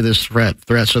relating to this threat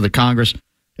so that Congress,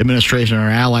 administration, and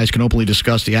our allies can openly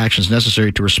discuss the actions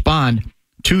necessary to respond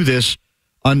to this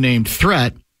unnamed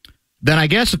threat. Then I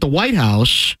guess at the White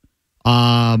House,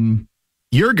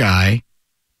 your guy,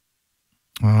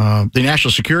 the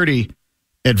National Security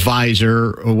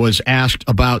Advisor, was asked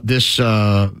about this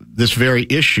very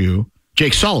issue,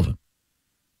 Jake Sullivan,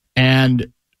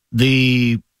 and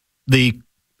the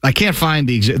I can't find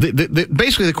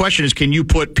basically the question is, can you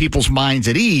put people's minds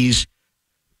at ease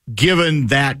given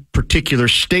that particular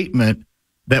statement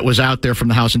that was out there from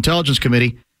the House Intelligence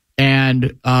Committee?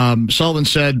 And Sullivan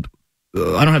said,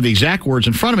 I don't have the exact words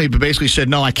in front of me, but basically said,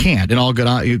 no, I can't. In all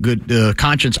good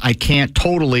conscience, I can't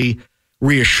totally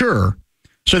reassure.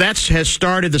 So that has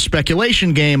started the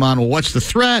speculation game on, well, what's the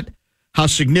threat? How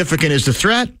significant is the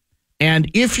threat? And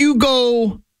if you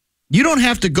don't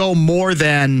have to go more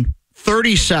than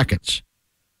 30 seconds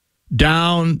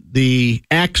down the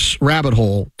X rabbit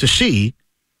hole to see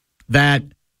that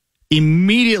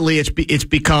immediately it's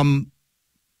become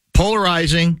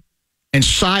polarizing and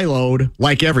siloed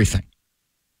like everything.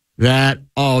 That,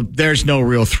 there's no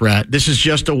real threat. This is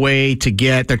just a way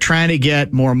they're trying to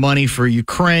get more money for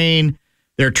Ukraine.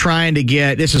 They're trying to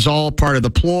this is all part of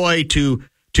the ploy to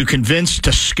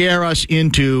scare us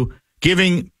into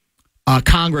giving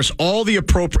Congress and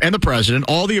the president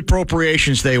all the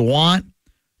appropriations they want.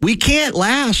 We can't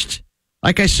last,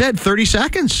 like I said, 30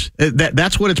 seconds.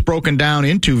 That's what it's broken down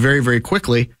into very, very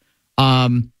quickly.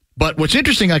 But what's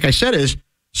interesting, like I said, is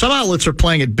some outlets are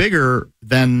playing it bigger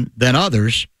than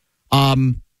others.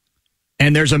 And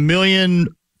there's a million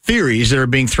theories that are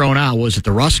being thrown out. Was it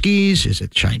the Ruskies? Is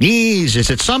it Chinese? Is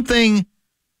it something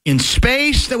in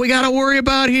space that we got to worry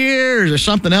about here? Is there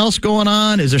something else going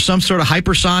on? Is there some sort of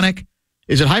hypersonic?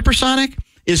 Is it hypersonic?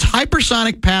 Is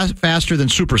hypersonic faster than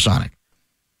supersonic?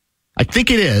 I think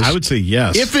it is. I would say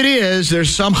yes. If it is,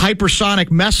 there's some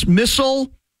hypersonic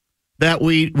missile that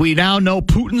we now know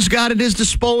Putin's got at his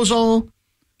disposal.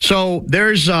 So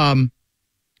there's a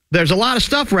lot of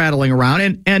stuff rattling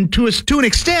around, and to an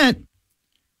extent,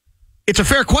 it's a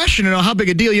fair question to know how big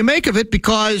a deal you make of it,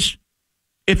 because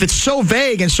if it's so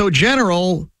vague and so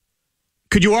general,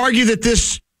 could you argue that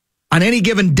this, on any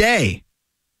given day,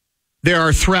 there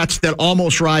are threats that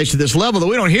almost rise to this level that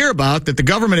we don't hear about, that the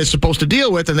government is supposed to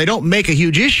deal with, and they don't make a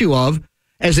huge issue of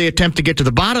as they attempt to get to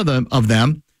the bottom of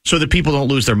them so that people don't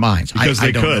lose their minds. Because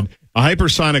they could. A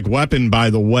hypersonic weapon,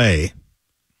 by the way,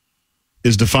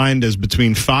 is defined as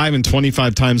between 5 and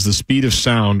 25 times the speed of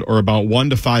sound, or about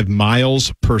 1 to 5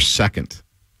 miles per second,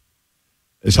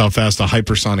 is how fast a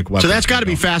hypersonic weapon. So that's got to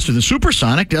be faster than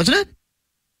supersonic, doesn't it?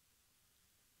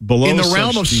 Below in the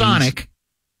realm of speeds, sonic,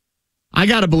 I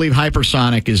got to believe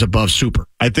hypersonic is above super.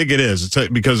 I think it is. It's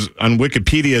because on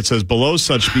Wikipedia it says below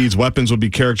such speeds, weapons will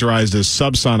be characterized as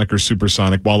subsonic or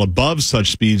supersonic, while above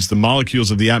such speeds, the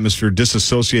molecules of the atmosphere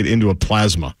dissociate into a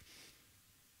plasma.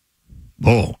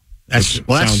 Oh,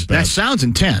 that sounds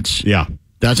intense. Yeah.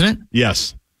 Doesn't it?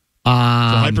 Yes. So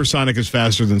hypersonic is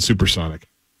faster than supersonic.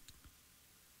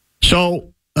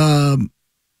 So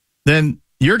then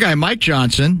your guy, Mike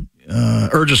Johnson,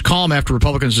 urges calm after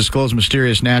Republicans disclose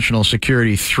mysterious national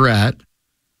security threat.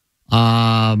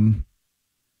 And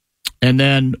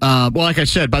then, like I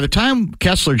said, by the time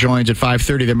Kessler joins at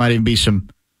 5:30, there might even be some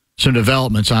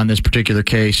developments on this particular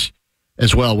case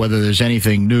as well, whether there's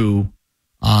anything new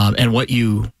and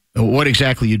what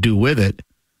exactly you do with it.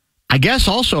 I guess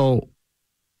also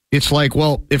it's like,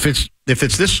 well, if it's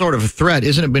this sort of a threat,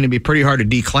 isn't it going to be pretty hard to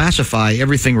declassify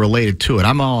everything related to it?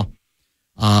 I'm all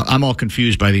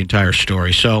confused by the entire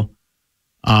story. So,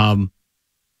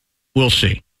 we'll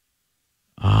see.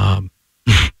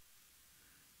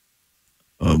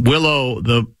 Willow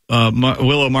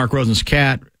Mark Rosen's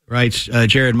cat writes,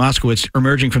 Jared Moskowitz,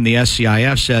 emerging from the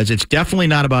SCIF, says it's definitely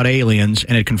not about aliens,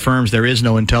 and it confirms there is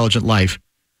no intelligent life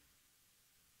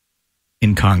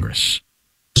in Congress.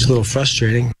 It's a little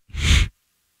frustrating.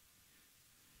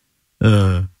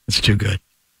 It's too good.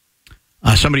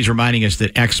 Somebody's reminding us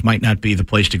that X might not be the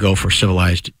place to go for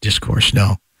civilized discourse.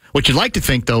 No. What you'd like to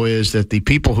think, though, is that the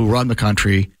people who run the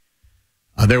country,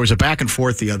 there was a back and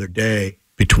forth the other day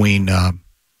between a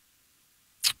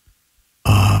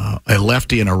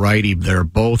lefty and a righty. They're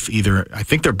both I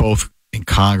think they're both in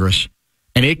Congress,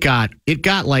 and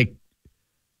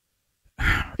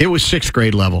it was sixth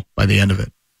grade level by the end of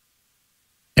it.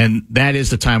 And that is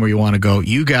the time where you want to go,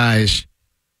 you guys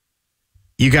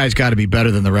got to be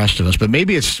better than the rest of us. But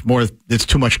maybe it's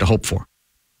too much to hope for.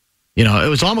 You know, it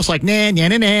was almost like,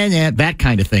 that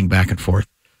kind of thing back and forth,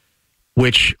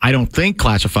 which I don't think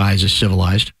classifies as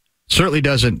civilized. Certainly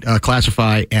doesn't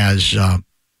classify as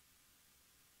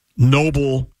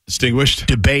noble, distinguished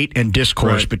debate and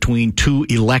discourse between two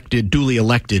duly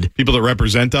elected people that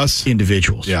represent us,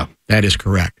 individuals. Yeah, that is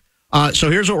correct.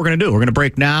 So here's what we're going to do. We're going to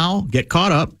break now, get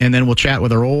caught up, and then we'll chat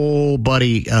with our old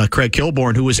buddy, Craig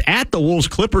Kilborn, who was at the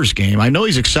Wolves-Clippers game. I know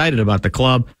he's excited about the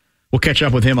club. We'll catch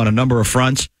up with him on a number of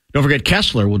fronts. Don't forget,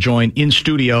 Kessler will join in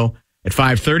studio at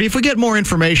 5:30. If we get more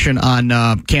information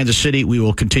on Kansas City, we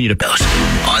will continue to...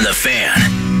 On the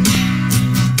Fan.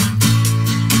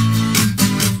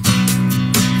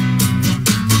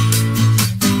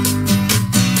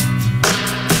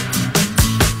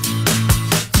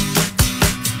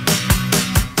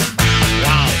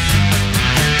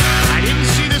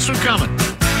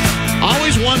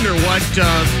 Wonder what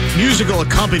musical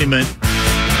accompaniment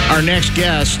our next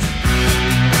guest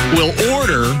will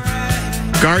order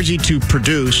Garzi to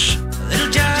produce.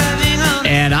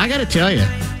 And I got to tell you,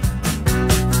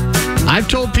 I've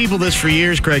told people this for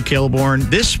years, Craig Kilborn.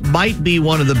 This might be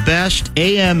one of the best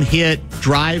AM hit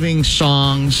driving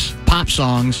songs, pop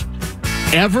songs,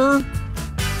 ever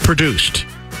produced.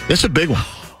 This is a big one.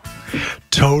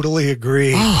 Totally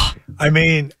agree. Oh. I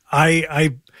mean,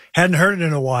 I hadn't heard it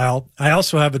in a while. I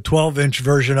also have a 12-inch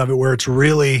version of it where it's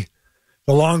really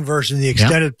the long version, the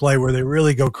extended play, where they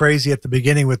really go crazy at the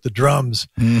beginning with the drums.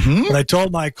 Mm-hmm. But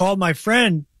I called my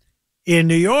friend in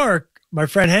New York, my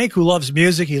friend Hank, who loves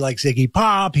music. He likes Iggy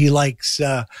Pop. He likes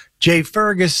Jay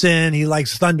Ferguson. He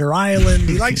likes Thunder Island.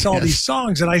 He likes all these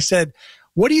songs. And I said,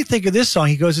 what do you think of this song?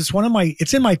 He goes,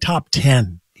 it's in my top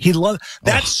 10. He loves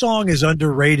that song is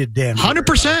underrated, damn.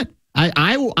 100%.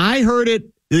 I heard it.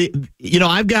 You know,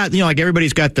 I've got, like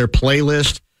everybody's got their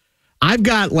playlist. I've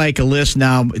got like a list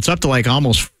now. It's up to like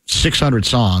almost 600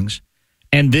 songs.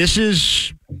 And this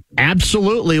is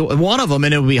absolutely one of them.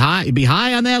 And it'd be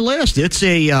high on that list. It's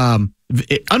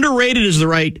underrated is the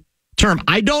right term.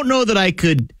 I don't know that I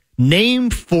could name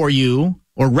for you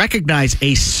or recognize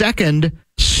a second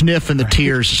Sniff and the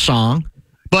Tears song.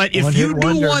 But if you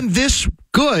do one this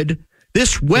good,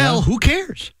 this well, who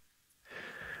cares?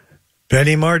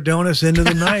 Benny Mardones, Into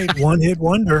the Night, one-hit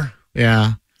wonder.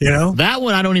 Yeah. You know? That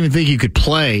one I don't even think you could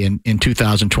play in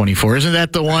 2024. Isn't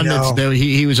that the one that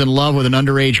he was in love with an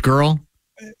underage girl?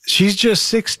 She's just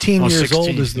 16 years 16, old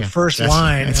is the first that's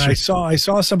line. And right. I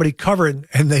saw somebody cover it,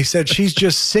 and they said she's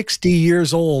just 60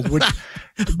 years old, which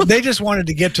they just wanted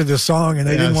to get to the song, and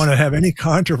they didn't want to have any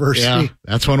controversy. Yeah,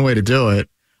 that's one way to do it.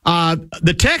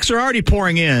 The texts are already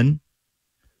pouring in.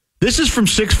 This is from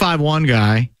 651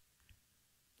 guy.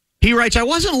 He writes, I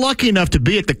wasn't lucky enough to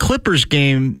be at the Clippers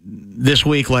game this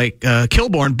week like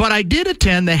Kilborn, but I did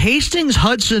attend the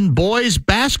Hastings-Hudson boys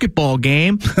basketball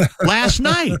game last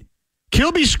night.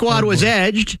 Kilby's squad was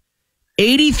edged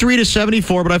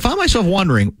 83-74, but I found myself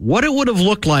wondering what it would have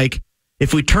looked like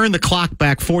if we turned the clock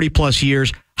back 40-plus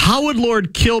years. How would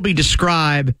Lord Kilby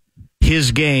describe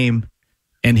his game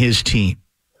and his team?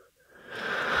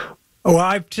 Well,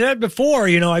 I've said before,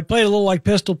 I played a little like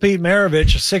Pistol Pete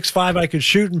Maravich, 6'5", I could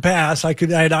shoot and pass. I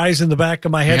had eyes in the back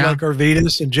of my head like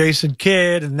Arvidas and Jason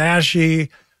Kidd and Nashi.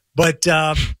 But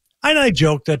I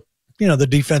joked that, the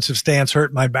defensive stance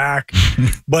hurt my back.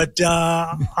 But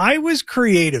I was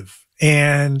creative.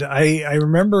 And I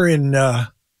remember in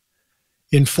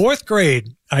fifth grade,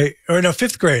 I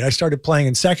started playing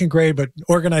in second grade, but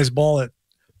organized ball at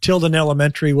Tilden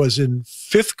Elementary was in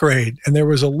fifth grade. And there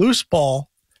was a loose ball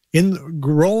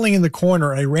rolling in the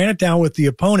corner. I ran it down with the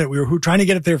opponent. We were trying to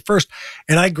get it there first,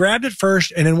 and I grabbed it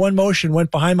first, and in one motion went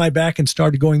behind my back and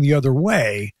started going the other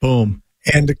way. Boom!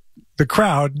 And the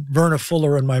crowd, Verna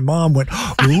Fuller and my mom went,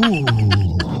 "Ooh!"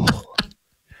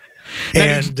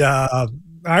 And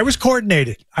I was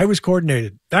coordinated.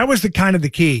 That was the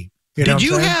key. Did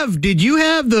you have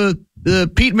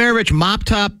the Pete Maravich mop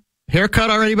top haircut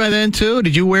already by then too?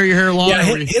 Did you wear your hair long? Yeah,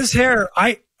 his hair.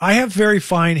 I have very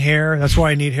fine hair. That's why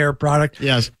I need hair product.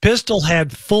 Yes. Pistol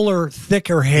had fuller,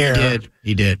 thicker hair.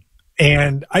 He did.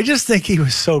 And I just think he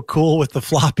was so cool with the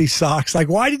floppy socks. Like,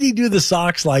 why did he do the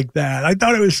socks like that? I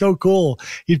thought it was so cool.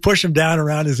 He'd push them down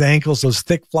around his ankles, those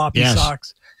thick floppy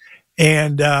socks.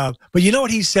 And, but you know what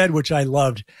he said, which I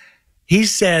loved? He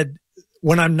said,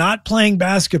 when I'm not playing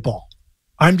basketball,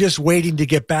 I'm just waiting to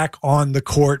get back on the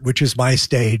court, which is my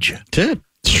stage. That's it.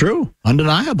 It's true.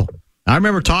 Undeniable. I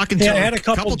remember talking to him I had a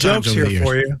couple jokes here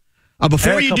for you.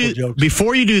 Before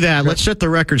you do that, let's set the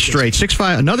record straight.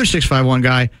 651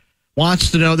 guy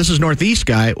wants to know, this is Northeast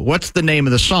guy, what's the name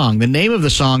of the song? The name of the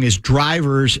song is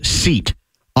Driver's Seat.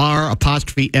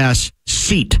 R''S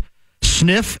Seat.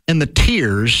 Sniff and the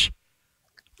Tears,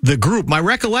 the group. My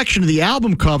recollection of the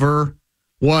album cover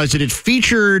was that it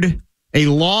featured a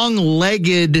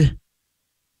long-legged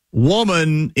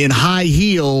woman in high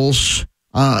heels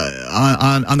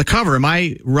on the cover. Am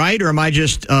I right, or am I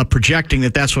just projecting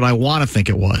that that's what I want to think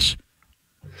it was?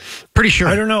 Pretty sure.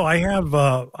 I don't know. I have.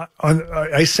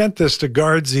 I sent this to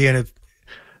Guardsy, and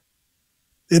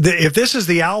if this is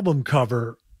the album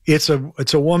cover, it's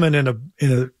a woman in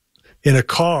a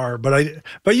car.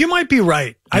 But you might be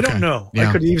right. I don't know. Yeah.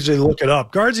 I could easily look it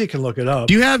up. Guardsy can look it up.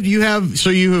 Do you have?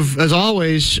 So you have, as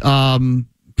always,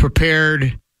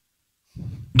 prepared.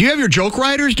 Do you have your joke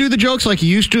writers do the jokes like you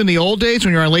used to in the old days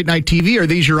when you're on late night TV, or are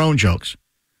these your own jokes?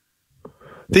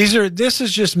 This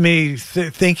is just me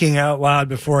thinking out loud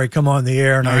before I come on the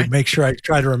air, and I make sure I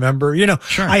try to remember.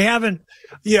 Sure. I haven't.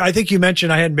 Yeah, I think you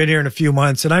mentioned I hadn't been here in a few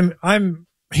months, and I'm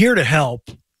here to help.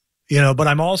 But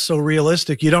I'm also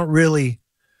realistic. You don't really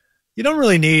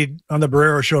need on the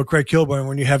Barrero Show Craig Kilborn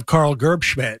when you have Carl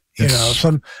Gerbschmidt.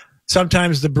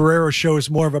 Sometimes the Barrero Show is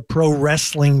more of a pro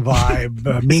wrestling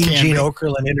vibe. Mean Gene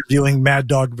Okerlund interviewing Mad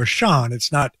Dog Vachon.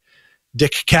 It's not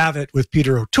Dick Cavett with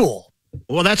Peter O'Toole.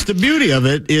 Well, that's the beauty of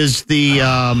it, is the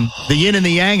yin and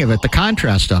the yang of it, the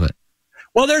contrast of it.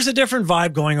 Well, there's a different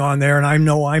vibe going on there, and I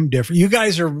know I'm different. You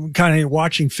guys are kind of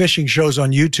watching fishing shows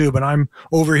on YouTube, and I'm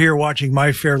over here watching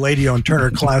My Fair Lady on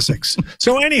Turner Classics.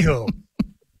 So, anywho.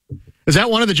 Is that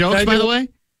one of the jokes, by the way?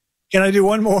 Can I do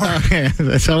one more? Okay.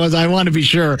 So I want to be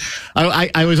sure.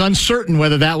 I was uncertain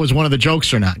whether that was one of the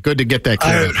jokes or not. Good to get that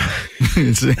clear.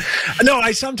 No,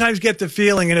 I sometimes get the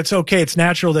feeling, and it's okay. It's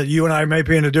natural that you and I might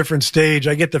be in a different stage.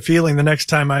 I get the feeling the next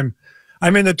time I'm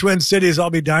in the Twin Cities, I'll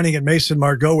be dining at Mason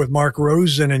Margaux with Mark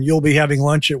Rosen, and you'll be having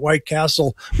lunch at White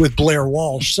Castle with Blair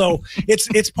Walsh. So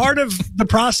it's part of the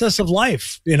process of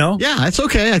life, Yeah, it's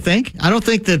okay, I think. I don't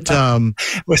think that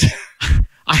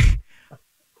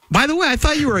by the way, I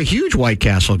thought you were a huge White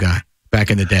Castle guy back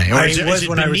in the day. Or I was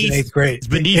when I was in eighth grade. It's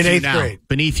beneath you now.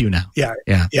 Beneath you now. Yeah.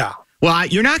 Well,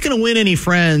 you're not going to win any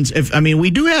friends.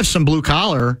 We do have some blue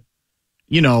collar,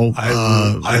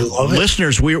 I love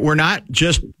listeners. We're not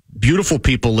just beautiful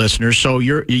people listeners. So are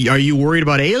you worried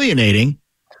about alienating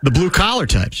the blue collar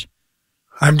types?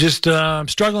 I'm just I'm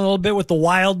struggling a little bit with the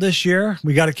Wild this year.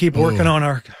 We got to keep working on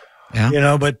our,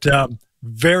 but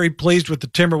very pleased with the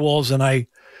Timberwolves, and I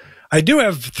I do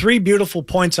have 3 beautiful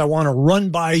points I want to run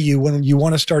by you when you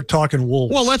want to start talking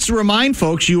Wolves. Well, let's remind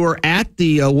folks you were at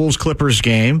the Wolves-Clippers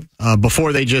game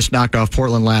before they just knocked off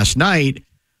Portland last night.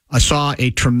 I saw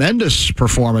a tremendous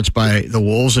performance by the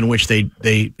Wolves in which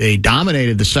they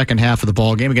dominated the second half of the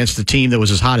ball game against a team that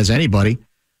was as hot as anybody.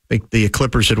 I think the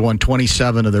Clippers had won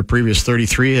 27 of their previous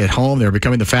 33 at home. They were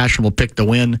becoming the fashionable pick to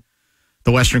win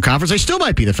the Western Conference. They still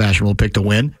might be the fashionable pick to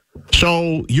win.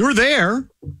 So you're there.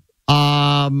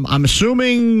 I'm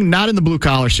assuming not in the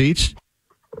blue-collar seats.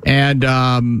 And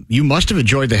you must have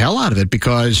enjoyed the hell out of it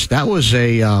because that was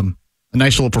a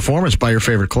nice little performance by your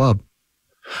favorite club.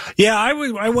 Yeah,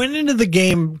 I went into the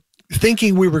game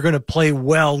thinking we were going to play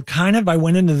well. I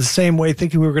went into the same way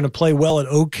thinking we were going to play well at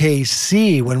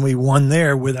OKC when we won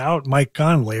there without Mike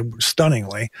Conley,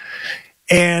 stunningly.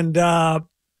 And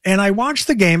I watched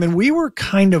the game, and we were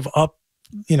kind of up,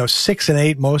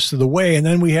 6-8 most of the way. And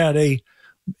then we had a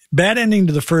bad ending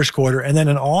to the first quarter and then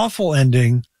an awful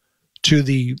ending to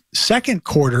the second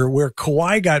quarter where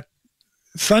Kawhi got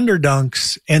thunder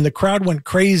dunks and the crowd went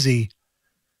crazy.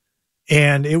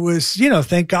 And it was,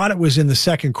 thank God it was in the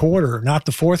second quarter, not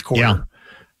the fourth quarter.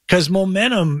 Because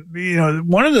momentum,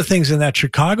 one of the things in that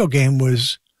Chicago game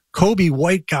was Kobe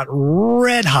White got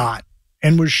red hot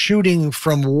and was shooting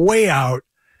from way out.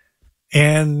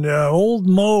 And old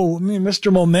Mo,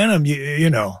 Mr. Momentum,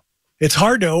 it's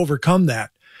hard to overcome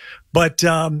that. But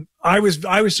I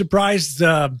was surprised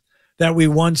that we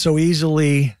won so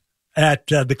easily at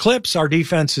the Clips. Our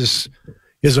defense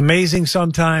is amazing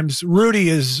sometimes. Rudy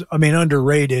is,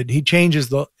 underrated. He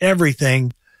changes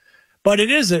everything. But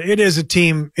it is a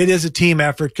team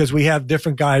effort because we have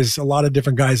a lot of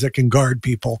different guys that can guard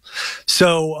people.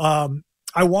 So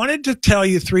I wanted to tell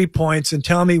you 3 points and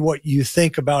tell me what you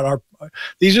think about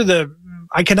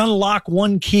I can unlock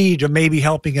one key to maybe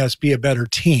helping us be a better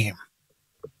team.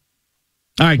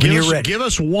 All right, give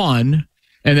us one,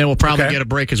 and then we'll probably get a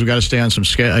break because we got to stay on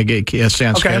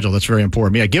schedule. That's very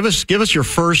important. Yeah, give us your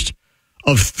first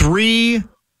of 3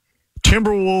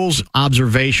 Timberwolves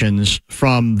observations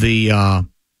from the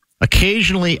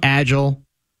occasionally agile,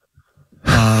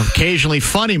 occasionally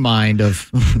funny mind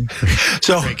of Ray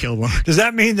Kilborn. Does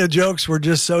that mean the jokes were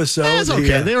just so-so? That's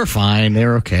okay. They were fine. They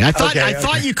were okay. I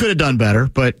thought you could have done better,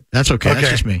 but that's okay. That's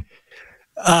just me.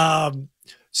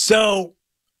 So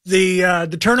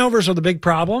the turnovers are the big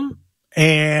problem.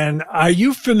 And are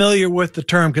you familiar with the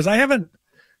term? Because I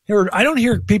don't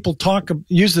hear people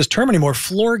use this term anymore.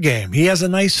 Floor game. He has a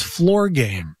nice floor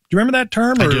game. Do you remember that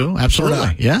term? I do.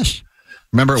 Absolutely. Yes.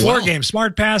 Remember it floor well. game,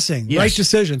 smart passing, right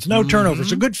decisions, no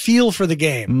turnovers, a good feel for the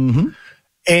game.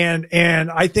 And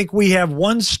I think we have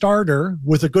one starter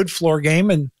with a good floor game,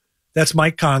 and that's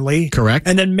Mike Conley. Correct.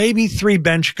 And then maybe 3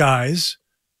 bench guys.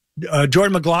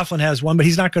 Jordan McLaughlin has one, but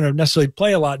he's not going to necessarily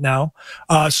play a lot now.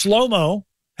 Slow-Mo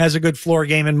has a good floor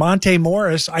game, and Monte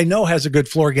Morris, I know, has a good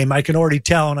floor game. I can already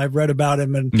tell, and I've read about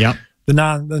him and the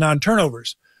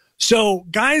non-turnovers. So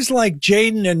guys like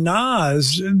Jaden and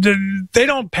Nas, they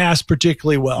don't pass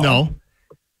particularly well. No.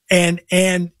 And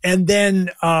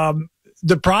then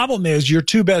the problem is your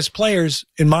 2 best players,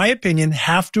 in my opinion,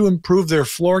 have to improve their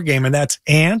floor game, and that's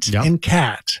Ant and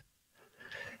Cat.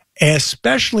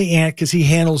 Especially Ant because he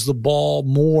handles the ball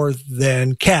more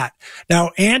than Cat. Now,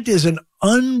 Ant is an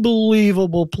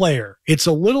unbelievable player. It's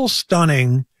a little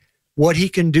stunning what he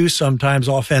can do sometimes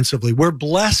offensively. We're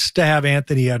blessed to have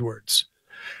Anthony Edwards.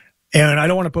 And I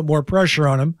don't want to put more pressure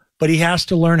on him, but he has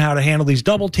to learn how to handle these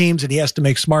double teams, and he has to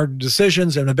make smarter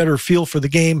decisions and a better feel for the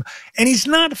game. And he's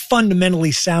not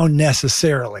fundamentally sound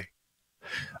necessarily,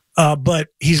 but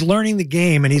he's learning the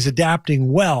game and he's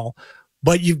adapting well.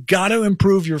 But you've got to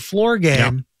improve your floor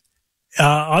game.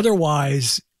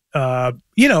 Otherwise,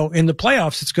 in the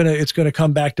playoffs, it's gonna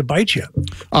come back to bite you.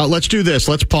 Let's do this.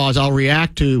 Let's pause. I'll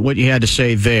react to what you had to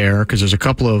say there because there's a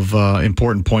couple of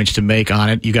important points to make on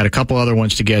it. You got a couple other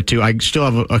ones to get to. I still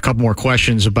have a couple more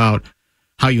questions about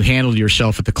how you handled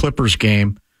yourself at the Clippers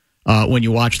game when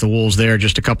you watched the Wolves there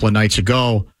just a couple of nights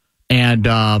ago. And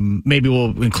maybe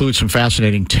we'll include some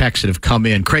fascinating texts that have come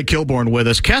in. Craig Kilborn with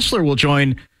us. Kessler will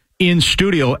join in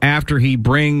studio after he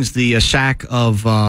brings the sack of